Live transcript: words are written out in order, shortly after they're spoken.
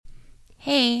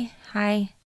Hey,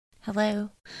 hi, hello.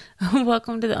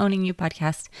 Welcome to the Owning You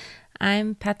podcast.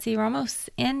 I'm Patsy Ramos,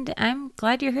 and I'm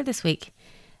glad you're here this week.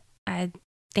 I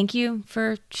thank you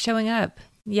for showing up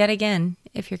yet again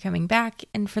if you're coming back,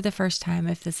 and for the first time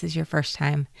if this is your first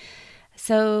time.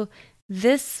 So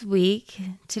this week,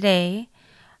 today,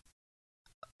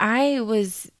 I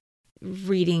was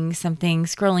reading something,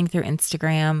 scrolling through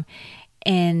Instagram,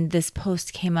 and this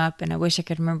post came up, and I wish I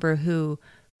could remember who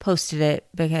posted it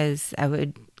because I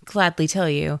would gladly tell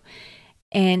you.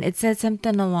 And it said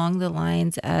something along the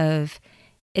lines of,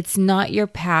 it's not your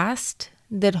past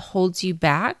that holds you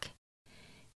back.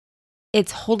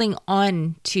 It's holding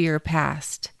on to your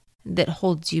past that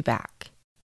holds you back.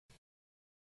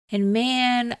 And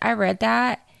man, I read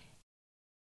that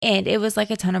and it was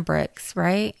like a ton of bricks,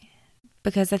 right?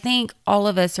 Because I think all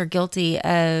of us are guilty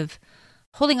of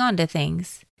holding on to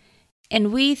things.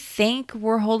 And we think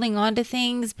we're holding on to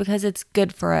things because it's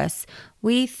good for us.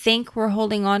 We think we're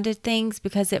holding on to things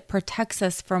because it protects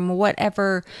us from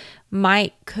whatever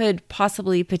could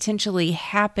possibly potentially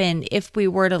happen if we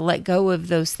were to let go of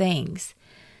those things.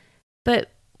 But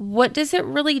what does it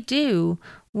really do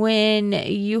when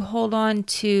you hold on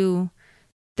to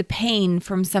the pain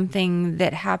from something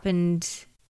that happened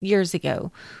years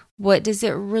ago? What does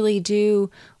it really do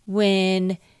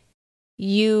when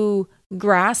you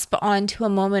grasp onto a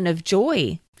moment of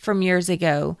joy from years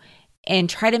ago and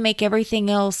try to make everything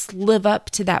else live up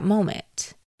to that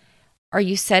moment? Are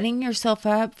you setting yourself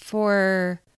up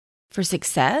for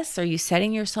success? Are you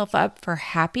setting yourself up for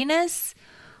happiness?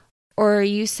 Or are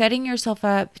you setting yourself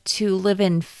up to live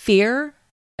in fear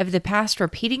of the past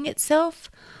repeating itself?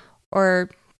 Or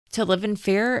to live in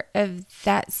fear of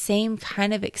that same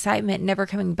kind of excitement never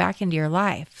coming back into your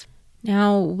life?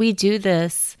 Now, we do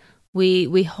this.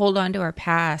 We hold on to our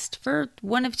past for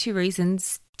one of two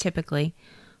reasons, typically.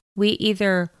 We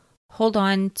either hold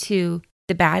on to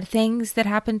the bad things that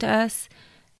happened to us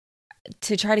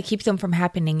to try to keep them from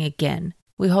happening again.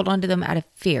 We hold on to them out of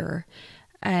fear.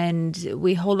 And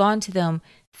we hold on to them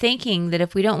thinking that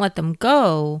if we don't let them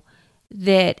go,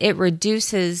 that it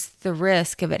reduces the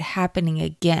risk of it happening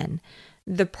again.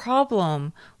 The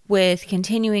problem with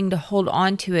continuing to hold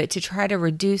on to it to try to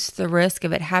reduce the risk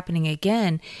of it happening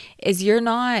again is you're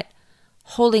not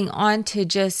holding on to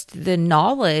just the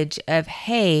knowledge of,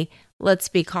 hey, let's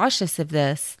be cautious of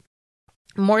this.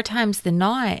 More times than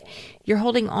not, you're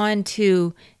holding on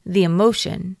to the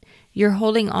emotion. You're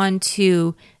holding on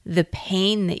to the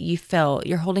pain that you felt.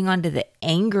 You're holding on to the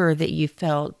anger that you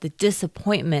felt, the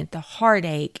disappointment, the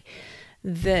heartache,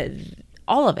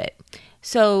 all of it.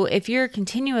 So if you're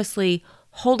continuously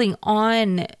holding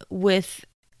on with,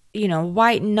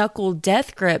 white knuckle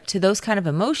death grip to those kind of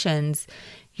emotions,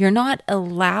 you're not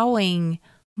allowing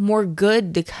more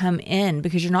good to come in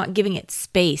because you're not giving it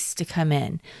space to come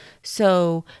in.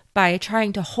 So by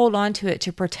trying to hold on to it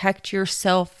to protect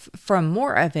yourself from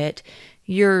more of it,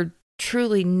 you're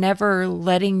truly never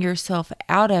letting yourself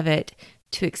out of it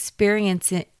to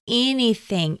experience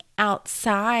anything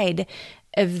outside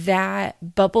of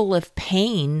that bubble of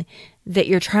pain that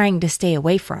you're trying to stay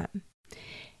away from.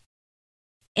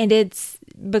 And it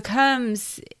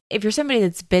becomes, if you're somebody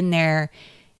that's been there,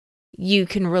 you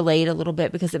can relate a little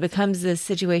bit because it becomes this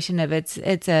situation of it's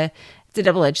a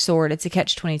double-edged sword. It's a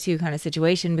catch-22 kind of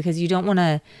situation because you don't want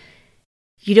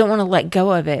to let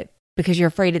go of it because you're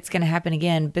afraid it's going to happen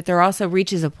again. But there also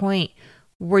reaches a point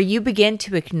where you begin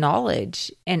to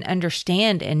acknowledge and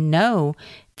understand and know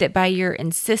that by your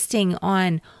insisting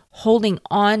on holding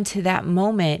on to that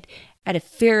moment out of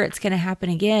fear it's going to happen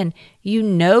again,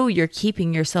 you're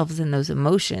keeping yourselves in those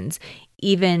emotions.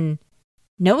 Even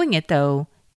knowing it though,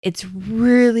 it's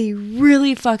really,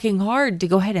 really fucking hard to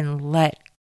go ahead and let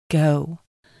go.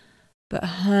 But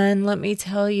hun, let me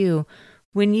tell you,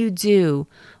 when you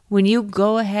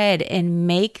go ahead and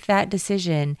make that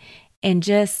decision and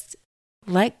just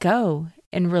let go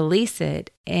and release it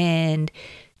and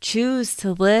choose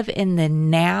to live in the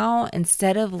now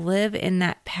instead of live in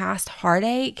that past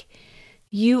heartache,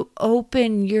 you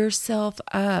open yourself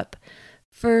up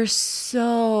for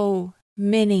so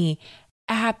many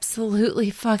absolutely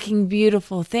fucking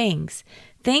beautiful things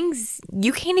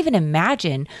you can't even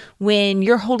imagine when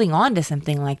you're holding on to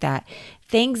something like that.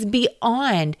 Things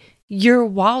beyond your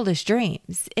wildest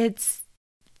dreams. It's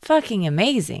fucking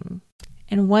amazing.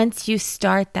 And once you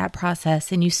start that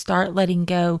process and you start letting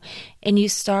go and you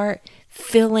start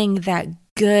feeling that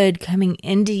good coming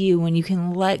into you when you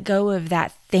can let go of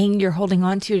that thing you're holding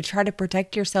on to try to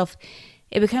protect yourself,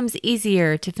 it becomes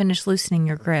easier to finish loosening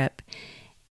your grip.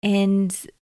 And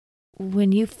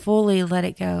when you fully let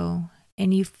it go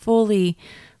and you fully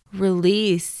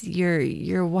release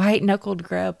your white-knuckled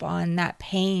grip on that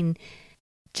pain.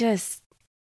 Just,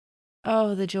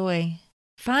 oh, the joy.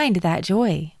 Find that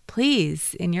joy,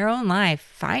 please, in your own life.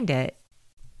 Find it.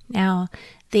 Now,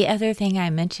 the other thing I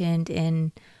mentioned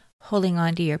in holding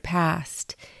on to your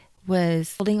past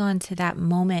was holding on to that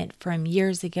moment from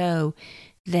years ago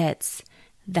that's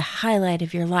the highlight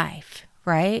of your life,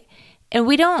 right? And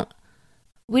we don't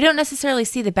necessarily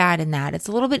see the bad in that. It's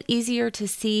a little bit easier to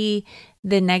see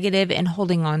the negative and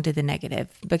holding on to the negative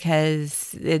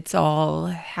because it's all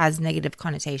has negative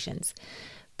connotations.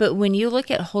 But when you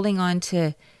look at holding on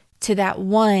to that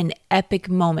one epic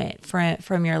moment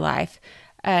from your life,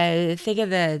 think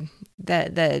of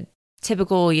the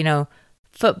typical,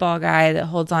 football guy that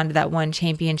holds on to that one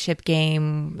championship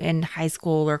game in high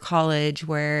school or college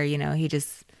where, he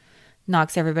just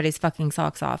knocks everybody's fucking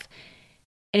socks off.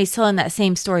 And he's telling that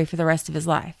same story for the rest of his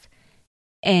life.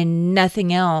 And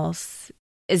nothing else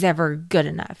is ever good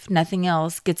enough. Nothing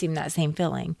else gets him that same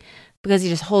feeling because he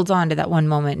just holds on to that one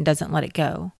moment and doesn't let it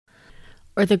go.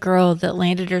 Or the girl that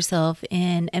landed herself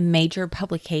in a major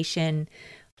publication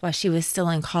while she was still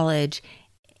in college.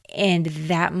 And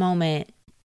that moment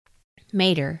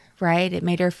made her, right? It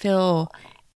made her feel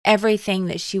everything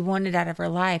that she wanted out of her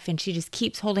life. And she just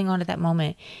keeps holding on to that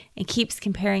moment and keeps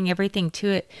comparing everything to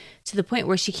it to the point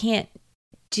where she can't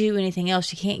do anything else.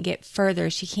 She can't get further.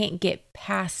 She can't get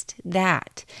past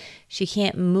that. She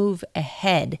can't move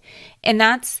ahead. And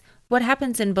that's what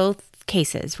happens in both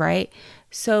cases, right?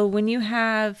 So when you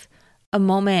have a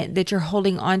moment that you're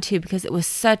holding on to because it was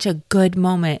such a good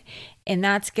moment, and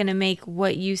that's going to make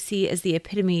what you see as the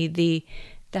epitome, the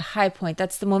high point,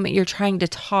 that's the moment you're trying to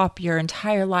top your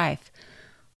entire life.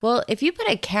 Well, if you put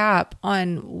a cap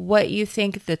on what you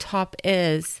think the top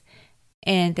is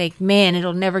and think, man,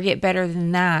 it'll never get better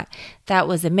than that. That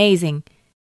was amazing.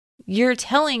 You're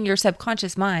telling your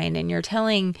subconscious mind and you're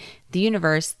telling the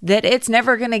universe that it's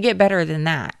never going to get better than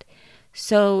that.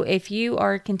 So if you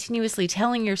are continuously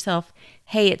telling yourself,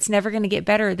 hey, it's never going to get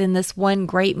better than this one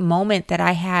great moment that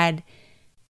I had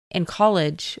in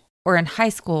college or in high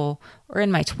school or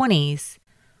in my 20s,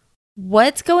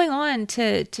 what's going on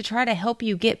to try to help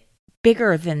you get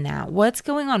bigger than that? What's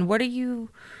going on? What are you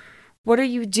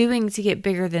doing to get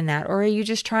bigger than that? Or are you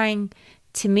just trying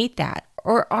to meet that?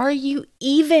 Or are you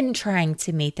even trying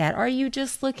to meet that? Are you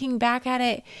just looking back at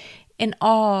it in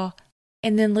awe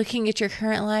and then looking at your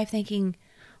current life thinking,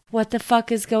 what the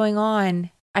fuck is going on?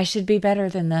 I should be better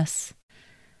than this.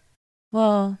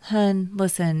 Well, hun,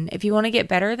 listen, if you want to get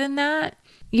better than that,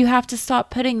 you have to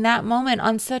stop putting that moment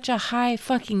on such a high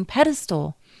fucking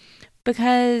pedestal.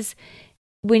 Because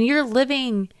when you're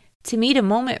living to meet a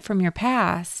moment from your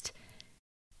past,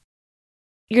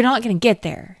 you're not going to get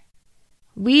there.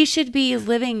 We should be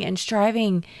living and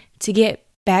striving to get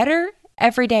better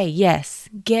every day. Yes,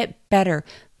 get better,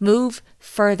 move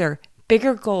further,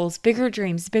 bigger goals, bigger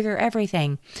dreams, bigger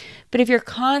everything. But if you're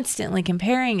constantly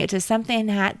comparing it to something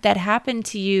that happened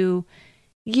to you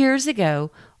years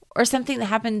ago or something that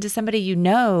happened to somebody you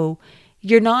know,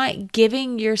 you're not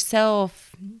giving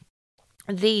yourself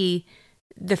the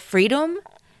freedom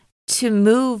to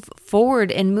move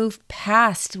forward and move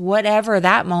past whatever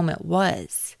that moment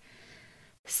was.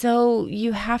 So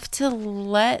you have to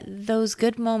let those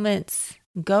good moments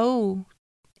go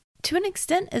to an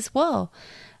extent as well.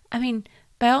 I mean,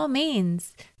 by all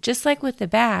means, just like with the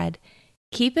bad,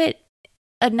 keep it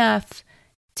enough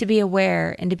to be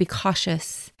aware and to be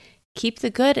cautious. Keep the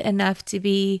good enough to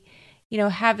be,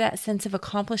 have that sense of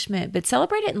accomplishment, but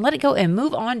celebrate it and let it go and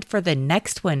move on for the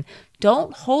next one.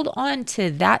 Don't hold on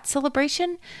to that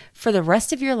celebration for the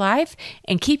rest of your life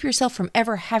and keep yourself from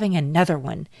ever having another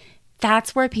one.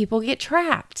 That's where people get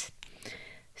trapped.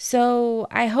 So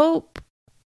I hope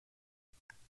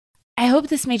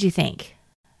this made you think.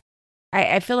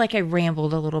 I feel like I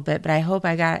rambled a little bit, but I hope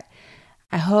I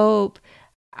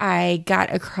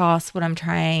got across what I'm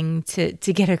trying to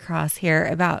get across here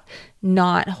about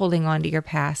not holding on to your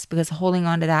past, because holding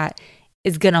on to that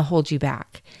is going to hold you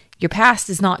back. Your past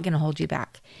is not going to hold you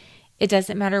back. It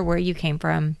doesn't matter where you came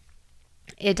from.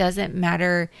 It doesn't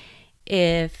matter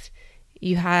if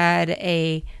you had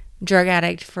a drug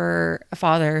addict for a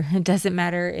father. It doesn't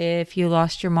matter if you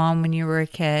lost your mom when you were a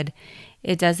kid.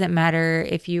 It doesn't matter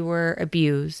if you were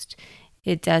abused.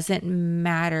 It doesn't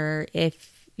matter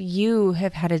if you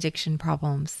have had addiction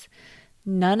problems.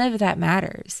 None of that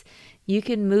matters. You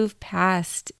can move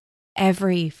past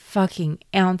every fucking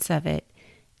ounce of it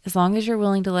as long as you're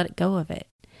willing to let it go of it.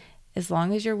 As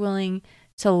long as you're willing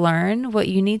to learn what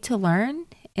you need to learn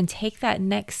and take that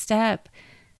next step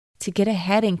to get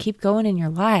ahead and keep going in your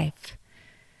life.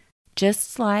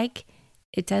 Just like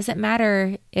it doesn't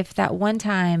matter if that one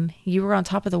time you were on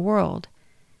top of the world.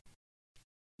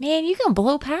 Man, you can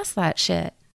blow past that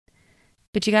shit.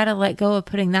 But you got to let go of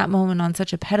putting that moment on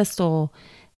such a pedestal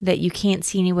that you can't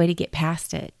see any way to get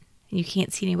past it. You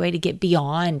can't see any way to get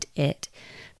beyond it,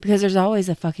 because there's always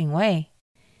a fucking way.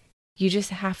 You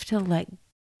just have to let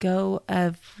go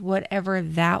of whatever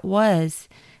that was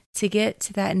to get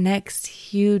to that next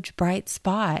huge bright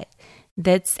spot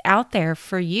that's out there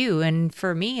for you and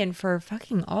for me and for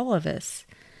fucking all of us.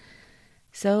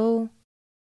 So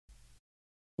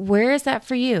where is that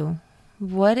for you?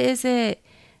 What is it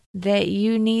that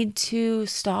you need to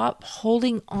stop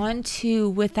holding on to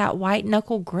with that white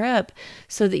knuckle grip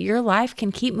so that your life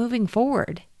can keep moving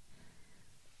forward?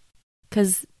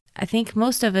 Because I think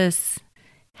most of us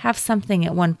have something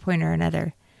at one point or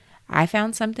another. I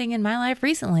found something in my life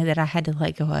recently that I had to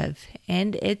let go of,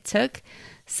 and it took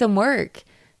some work,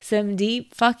 some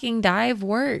deep fucking dive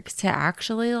work to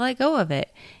actually let go of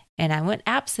it. And I went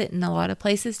absent in a lot of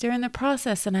places during the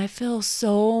process, and I feel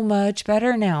so much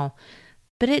better now.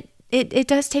 But it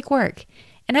does take work,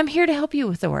 and I'm here to help you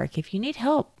with the work. If you need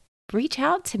help, reach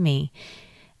out to me.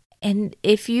 And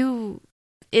if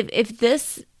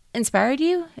this inspired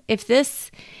you, if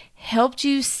this helped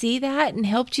you see that and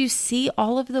helped you see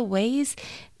all of the ways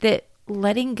that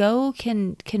letting go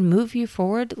can move you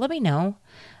forward, let me know.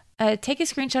 Take a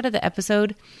screenshot of the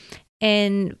episode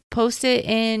and post it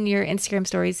in your Instagram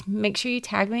stories. Make sure you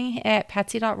tag me at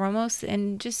patsy.ramos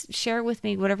and just share with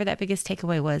me whatever that biggest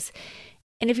takeaway was.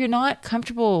 And if you're not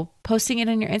comfortable posting it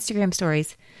on your Instagram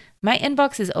stories, my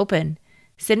inbox is open.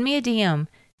 Send me a DM.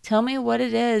 Tell me what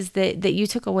it is that you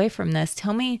took away from this.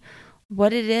 Tell me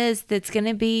what it is that's going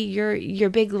to be your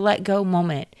big let go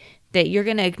moment, that you're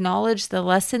going to acknowledge the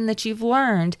lesson that you've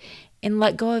learned and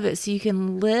let go of it so you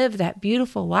can live that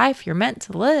beautiful life you're meant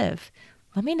to live.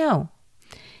 Let me know.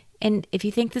 And if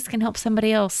you think this can help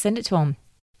somebody else, send it to them.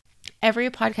 Every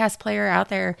podcast player out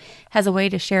there has a way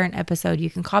to share an episode. You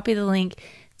can copy the link,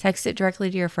 text it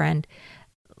directly to your friend.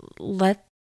 Let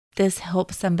this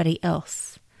help somebody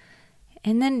else.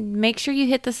 And then make sure you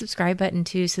hit the subscribe button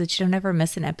too, so that you don't ever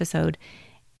miss an episode.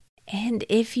 And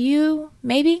if you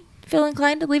maybe feel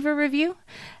inclined to leave a review,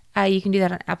 you can do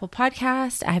that on Apple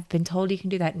Podcast. I've been told you can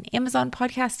do that in Amazon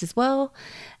Podcast as well.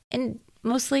 And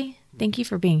mostly, thank you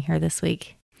for being here this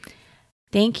week.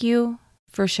 Thank you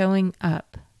for showing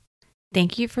up.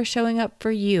 Thank you for showing up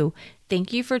for you.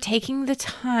 Thank you for taking the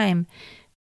time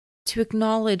to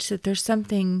acknowledge that there's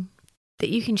something that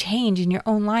you can change in your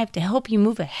own life to help you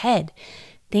move ahead.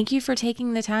 Thank you for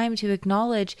taking the time to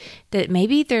acknowledge that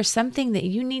maybe there's something that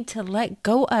you need to let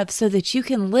go of so that you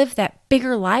can live that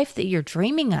bigger life that you're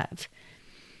dreaming of.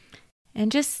 And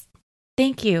just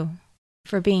thank you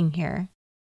for being here.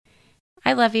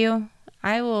 I love you.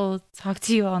 I will talk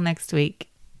to you all next week.